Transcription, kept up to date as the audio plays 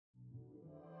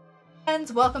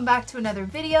Friends, welcome back to another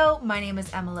video. My name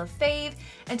is Emma Fave,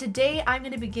 and today I'm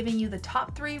going to be giving you the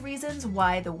top 3 reasons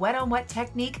why the wet on wet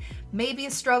technique may be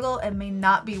a struggle and may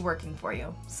not be working for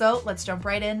you. So let's jump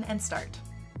right in and start.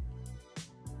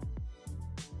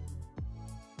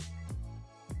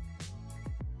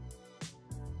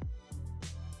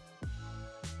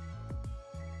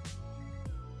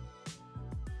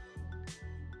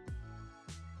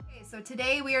 So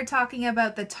today we are talking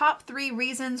about the top 3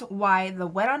 reasons why the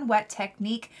wet on wet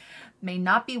technique may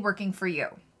not be working for you.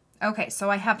 Okay, so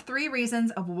I have 3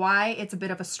 reasons of why it's a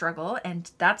bit of a struggle,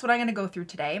 and that's what I'm going to go through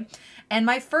today. And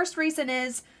my first reason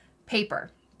is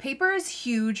paper. Paper is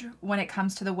huge when it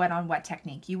comes to the wet on wet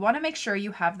technique. You want to make sure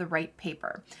you have the right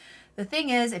paper. The thing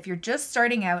is, if you're just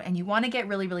starting out and you want to get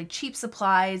really cheap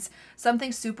supplies,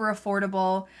 something super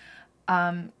affordable,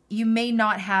 you may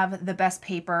not have the best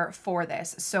paper for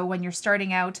this. So when you're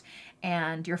starting out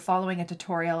and you're following a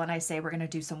tutorial and I say we're going to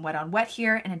do some wet on wet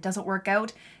here and it doesn't work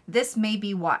out, this may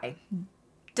be why.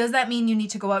 Does that mean you need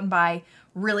to go out and buy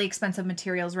really expensive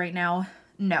materials right now?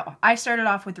 No. I started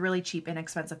off with really cheap,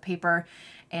 inexpensive paper,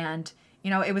 and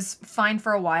it was fine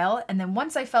for a while, and then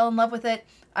once I fell in love with it,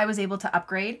 I was able to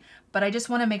upgrade. But I just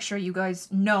want to make sure you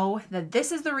guys know that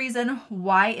this is the reason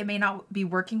why it may not be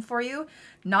working for you,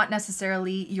 not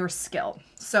necessarily your skill.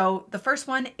 So the first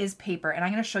one is paper, and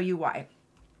I'm going to show you why.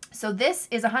 So this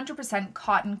is 100%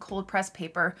 cotton cold pressed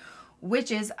paper,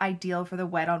 which is ideal for the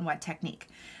wet on wet technique.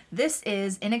 This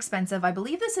is inexpensive. I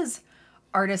believe this is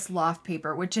Artist Loft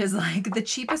paper, which is like the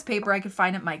cheapest paper I could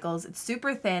find at Michael's. It's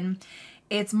super thin.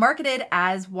 It's marketed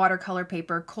as watercolor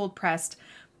paper, cold pressed,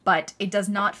 but it does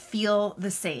not feel the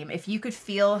same. If you could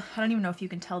feel, I don't even know if you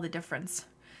can tell the difference.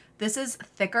 This is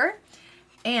thicker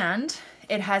and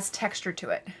it has texture to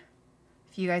it,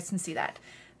 if you guys can see that.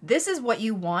 This is what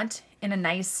you want in a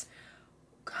nice,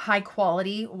 high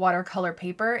quality watercolor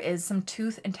paper, is some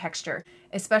tooth and texture,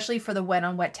 especially for the wet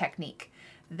on wet technique.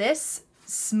 This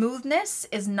smoothness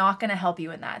is not going to help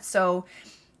you in that. So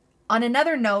on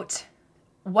another note,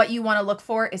 what you want to look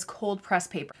for is cold press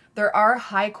paper. There are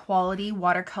high quality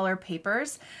watercolor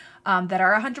papers that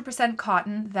are 100%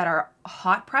 cotton that are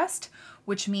hot pressed,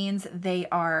 which means they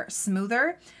are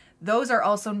smoother. Those are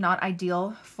also not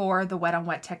ideal for the wet on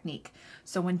wet technique.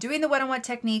 So when doing the wet on wet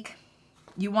technique,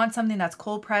 you want something that's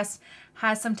cold pressed,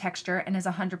 has some texture, and is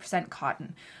 100%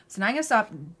 cotton. So now I'm going to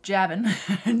stop jabbing,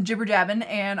 jibber jabbing,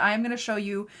 and I'm going to show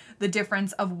you the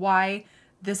difference of why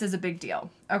this is a big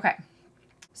deal. Okay.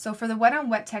 So for the wet on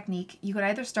wet technique, you could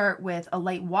either start with a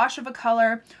light wash of a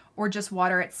color or just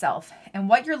water itself. And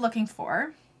what you're looking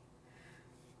for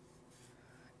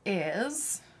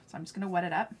is, so I'm just going to wet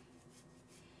it up,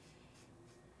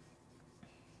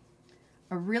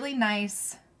 a really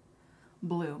nice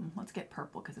bloom. Let's get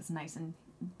purple because it's nice and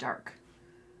dark.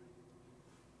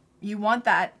 You want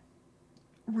that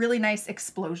really nice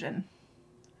explosion,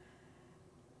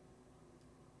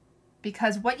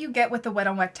 because what you get with the wet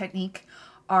on wet technique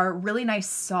are really nice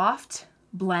soft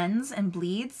blends and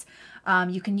bleeds.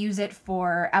 You can use it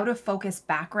for out of focus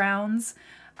backgrounds.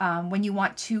 When you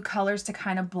want 2 colors to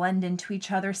kind of blend into each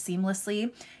other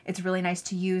seamlessly, it's really nice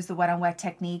to use the wet on wet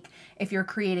technique. If you're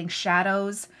creating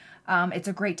shadows, it's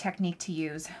a great technique to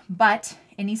use, but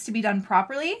it needs to be done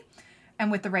properly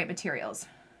and with the right materials.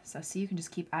 So see, you can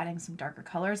just keep adding some darker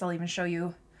colors. I'll even show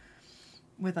you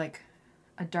with like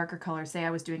a darker color. Say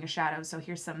I was doing a shadow, so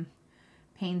here's some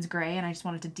Payne's gray and I just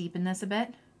wanted to deepen this a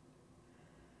bit.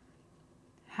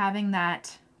 Having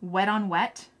that wet on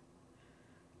wet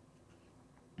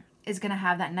is going to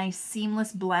have that nice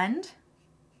seamless blend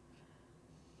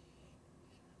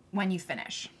when you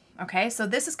finish. Okay, so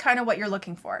this is kind of what you're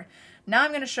looking for. Now I'm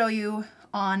going to show you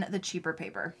on the cheaper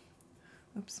paper.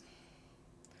 Oops.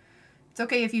 It's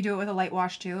okay if you do it with a light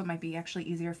wash too. It might be actually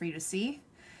easier for you to see.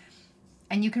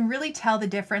 And you can really tell the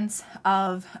difference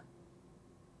of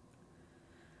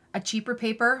a cheaper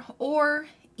paper or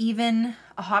even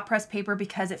a hot press paper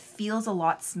because it feels a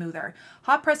lot smoother.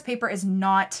 Hot press paper is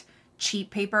not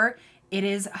cheap paper. It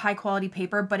is high quality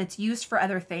paper, but it's used for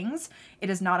other things. It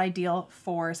is not ideal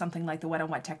for something like the wet on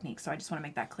wet technique. So I just want to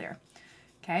make that clear.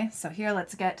 Okay, so here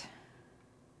let's get,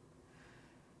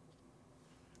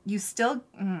 so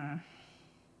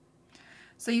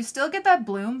you still get that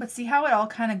bloom, but see how it all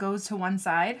kind of goes to one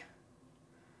side?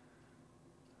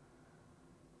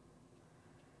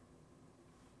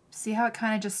 See how it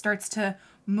kind of just starts to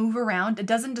move around? It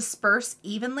doesn't disperse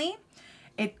evenly.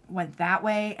 It went that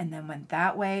way and then went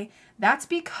that way. That's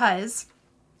because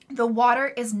the water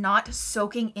is not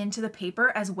soaking into the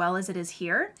paper as well as it is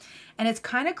here. And it's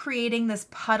kind of creating this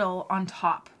puddle on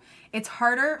top. It's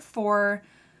harder for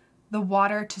the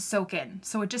water to soak in.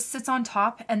 So it just sits on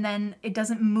top and then it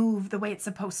doesn't move the way it's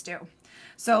supposed to.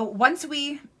 So once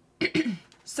we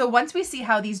see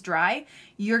how these dry,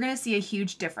 you're gonna see a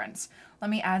huge difference. Let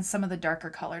me add some of the darker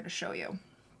color to show you.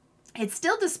 It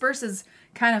still disperses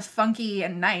kind of funky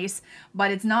and nice, but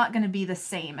it's not gonna be the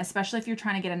same, especially if you're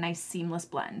trying to get a nice seamless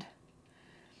blend.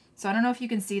 So I don't know if you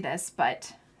can see this,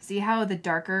 but see how the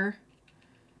darker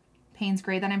Payne's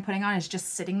gray that I'm putting on is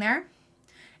just sitting there?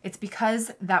 It's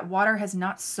because that water has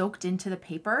not soaked into the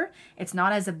paper. It's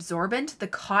not as absorbent. The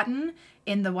cotton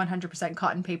in the 100%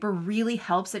 cotton paper really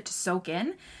helps it to soak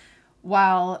in,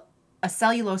 while a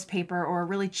cellulose paper or a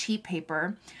really cheap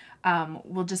paper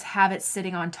will just have it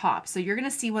sitting on top. So you're gonna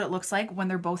see what it looks like when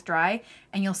they're both dry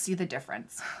and you'll see the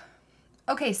difference.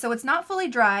 Okay, so it's not fully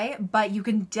dry, but you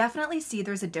can definitely see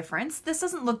there's a difference. This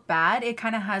doesn't look bad. It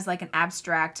kind of has like an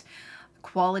abstract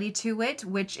quality to it,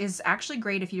 which is actually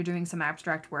great if you're doing some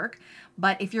abstract work.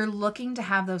 But if you're looking to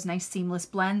have those nice seamless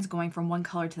blends going from one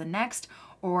color to the next,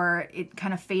 or it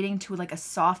kind of fading to like a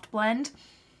soft blend,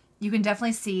 you can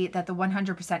definitely see that the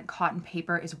 100% cotton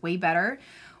paper is way better.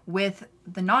 With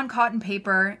the non-cotton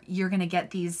paper, you're gonna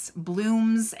get these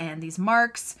blooms and these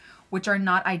marks, which are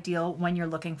not ideal when you're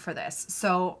looking for this.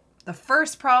 So the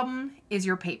first problem is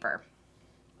your paper.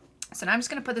 So now I'm just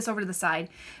gonna put this over to the side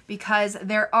because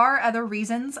there are other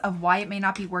reasons of why it may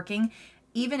not be working,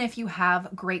 even if you have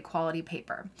great quality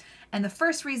paper. And the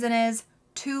first reason is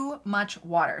too much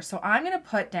water. So I'm gonna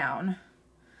put down,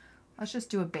 let's just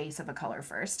do a base of a color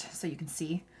first so you can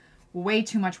see, way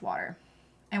too much water.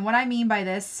 And what I mean by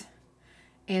this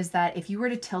is that if you were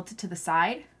to tilt it to the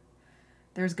side,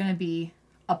 there's gonna be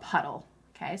a puddle.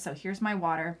 Okay, so here's my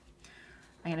water.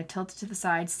 I'm gonna tilt it to the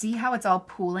side. See how it's all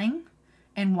pooling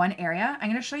in one area? I'm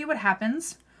gonna show you what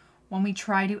happens when we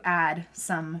try to add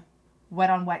some wet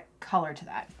on wet color to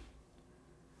that.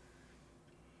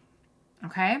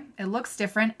 Okay, it looks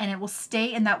different and it will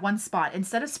stay in that one spot.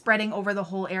 Instead of spreading over the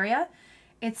whole area,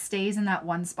 it stays in that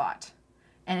one spot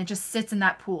and it just sits in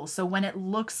that pool. So when it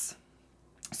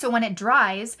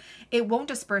dries, it won't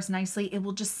disperse nicely. It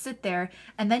will just sit there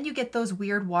and then you get those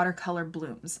weird watercolor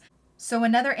blooms. So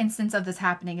another instance of this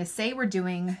happening is, say we're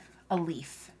doing a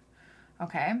leaf.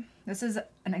 Okay, this is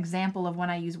an example of when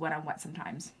I use wet on wet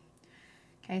sometimes.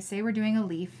 Okay, say we're doing a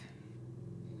leaf.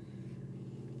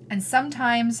 And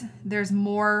sometimes there's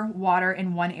more water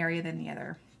in one area than the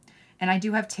other. And I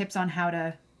do have tips on how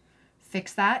to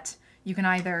fix that. You can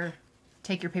either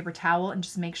take your paper towel and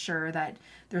just make sure that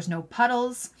there's no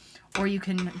puddles, or you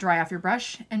can dry off your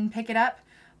brush and pick it up.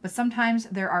 But sometimes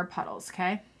there are puddles,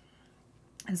 okay?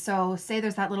 And so say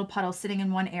there's that little puddle sitting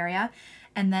in one area.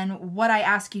 And then what I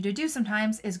ask you to do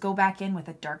sometimes is go back in with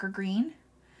a darker green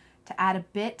to add a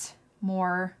bit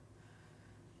more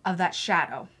of that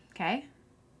shadow, okay?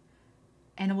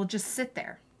 And it will just sit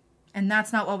there. And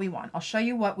that's not what we want. I'll show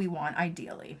you what we want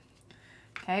ideally.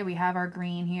 Okay, we have our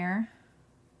green here.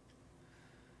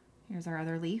 Here's our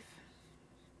other leaf.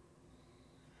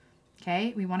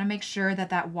 Okay, we want to make sure that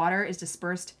that water is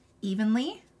dispersed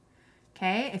evenly.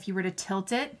 Okay, if you were to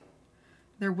tilt it,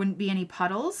 there wouldn't be any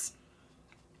puddles.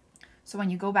 So when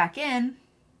you go back in,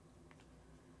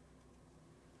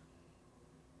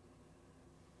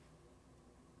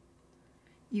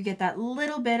 you get that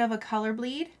little bit of a color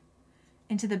bleed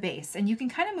into the base, and you can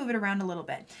kind of move it around a little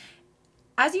bit.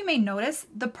 As you may notice,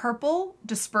 the purple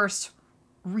dispersed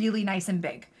really nice and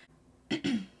big.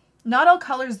 Not all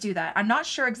colors do that. I'm not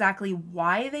sure exactly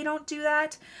why they don't do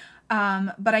that,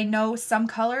 but I know some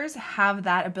colors have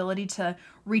that ability to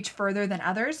reach further than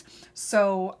others.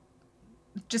 So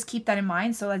just keep that in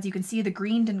mind. So as you can see, the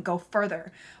green didn't go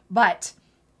further, but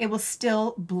it will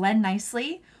still blend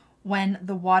nicely when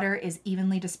the water is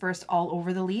evenly dispersed all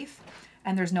over the leaf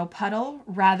and there's no puddle,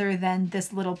 rather than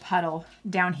this little puddle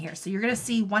down here. So you're gonna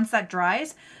see once that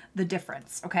dries, the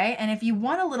difference, okay? And if you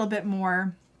want a little bit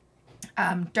more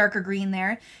darker green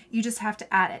there, you just have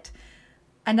to add it.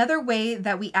 Another way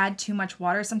that we add too much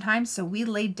water sometimes, so we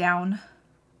laid down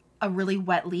a really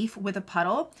wet leaf with a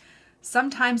puddle.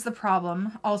 Sometimes the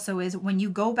problem also is when you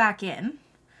go back in,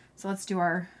 so let's do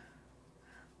our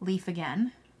leaf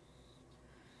again.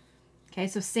 Okay,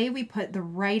 so say we put the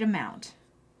right amount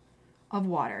of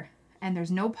water and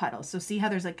there's no puddle. So see how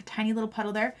there's like a tiny little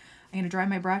puddle there? I'm gonna dry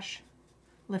my brush,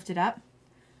 lift it up,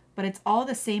 but it's all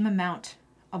the same amount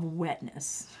of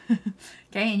wetness.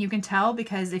 Okay, and you can tell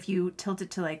because if you tilt it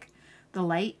to like the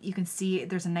light, you can see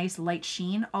there's a nice light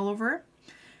sheen all over,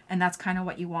 and that's kind of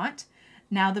what you want.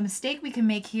 Now the mistake we can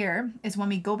make here is when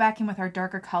we go back in with our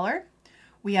darker color,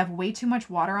 we have way too much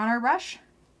water on our brush,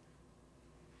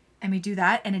 and we do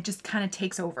that and it just kind of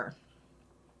takes over.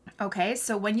 Okay,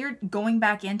 so when you're going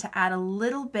back in to add a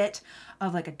little bit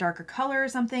of like a darker color or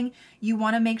something, you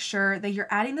want to make sure that you're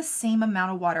adding the same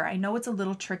amount of water. I know it's a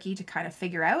little tricky to kind of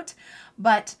figure out,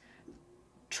 but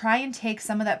try and take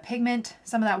some of that pigment,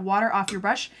 some of that water off your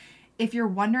brush. If you're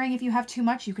wondering if you have too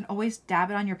much, you can always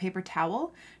dab it on your paper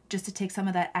towel just to take some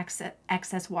of that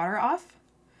excess water off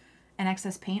and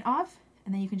excess paint off,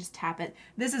 and then you can just tap it.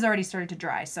 This has already started to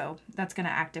dry, so that's going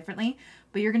to act differently,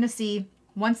 but you're going to see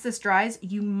once this dries,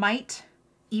 you might,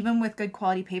 even with good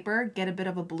quality paper, get a bit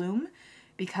of a bloom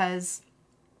because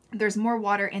there's more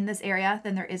water in this area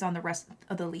than there is on the rest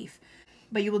of the leaf.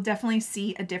 But you will definitely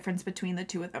see a difference between the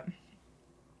two of them.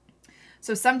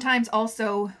 So sometimes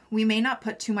also we may not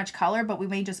put too much color, but we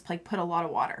may just like put a lot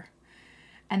of water.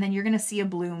 And then you're going to see a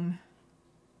bloom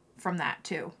from that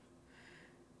too.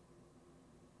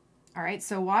 All right,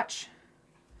 so watch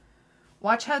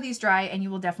how these dry and you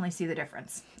will definitely see the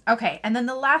difference. Okay, and then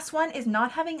the last one is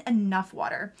not having enough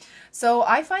water. So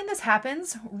I find this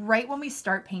happens right when we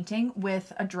start painting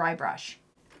with a dry brush.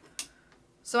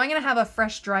 So I'm gonna have a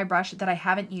fresh dry brush that I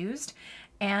haven't used.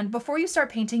 And before you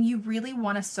start painting, you really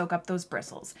wanna soak up those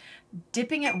bristles.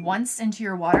 Dipping it once into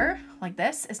your water like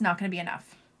this is not gonna be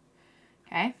enough,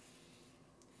 okay?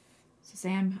 So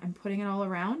say I'm putting it all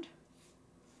around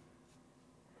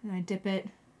and I dip it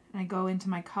and I go into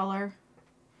my color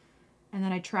and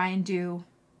then I try and do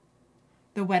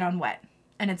the wet on wet,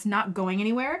 and it's not going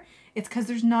anywhere. It's because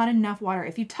there's not enough water.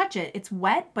 If you touch it, it's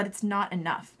wet, but it's not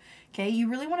enough. Okay, you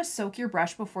really want to soak your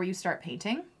brush before you start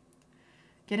painting.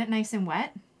 Get it nice and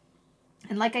wet.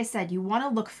 And like I said, you want to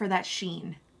look for that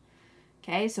sheen.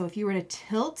 Okay, so if you were to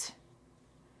tilt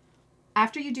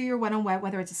after you do your wet on wet,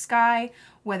 whether it's a sky,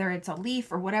 whether it's a leaf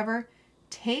or whatever,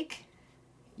 take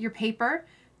your paper,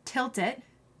 tilt it,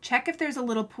 check if there's a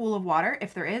little pool of water.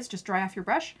 If there is, just dry off your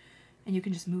brush and you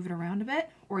can just move it around a bit,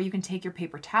 or you can take your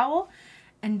paper towel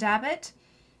and dab it.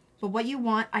 But what you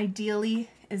want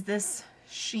ideally is this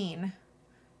sheen.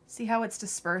 See how it's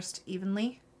dispersed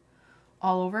evenly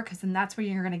all over? Because then that's where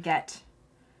you're going to get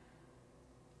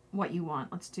what you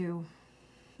want. Let's do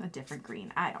a different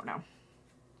green. I don't know.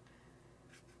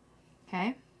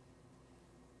 Okay.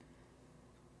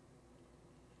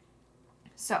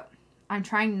 So I'm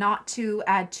trying not to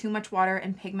add too much water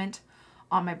and pigment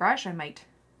on my brush. I might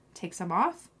take some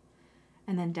off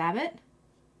and then dab it,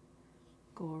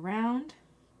 go around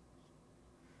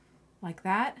like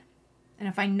that. And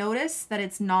if I notice that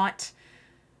it's not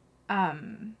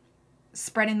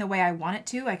spreading the way I want it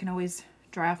to, I can always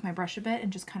dry off my brush a bit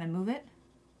and just kind of move it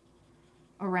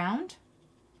around.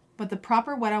 But the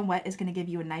proper wet on wet is going to give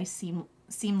you a nice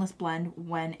seamless blend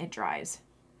when it dries.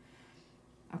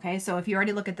 Okay, so if you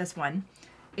already look at this one,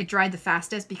 it dried the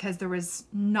fastest because there was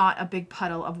not a big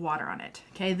puddle of water on it.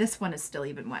 Okay, this one is still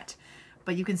even wet,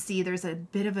 but you can see there's a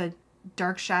bit of a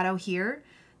dark shadow here,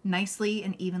 nicely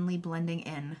and evenly blending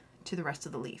in to the rest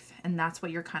of the leaf. And that's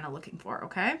what you're kind of looking for,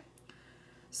 okay?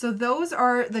 So those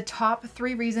are the top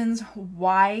 3 reasons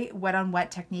why wet on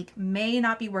wet technique may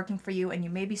not be working for you and you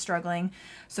may be struggling.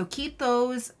 So keep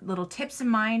those little tips in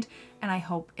mind, and I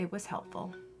hope it was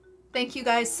helpful. Thank you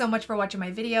guys so much for watching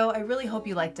my video. I really hope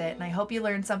you liked it and I hope you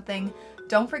learned something.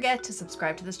 Don't forget to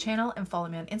subscribe to this channel and follow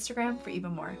me on Instagram for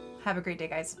even more. Have a great day,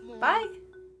 guys. Bye!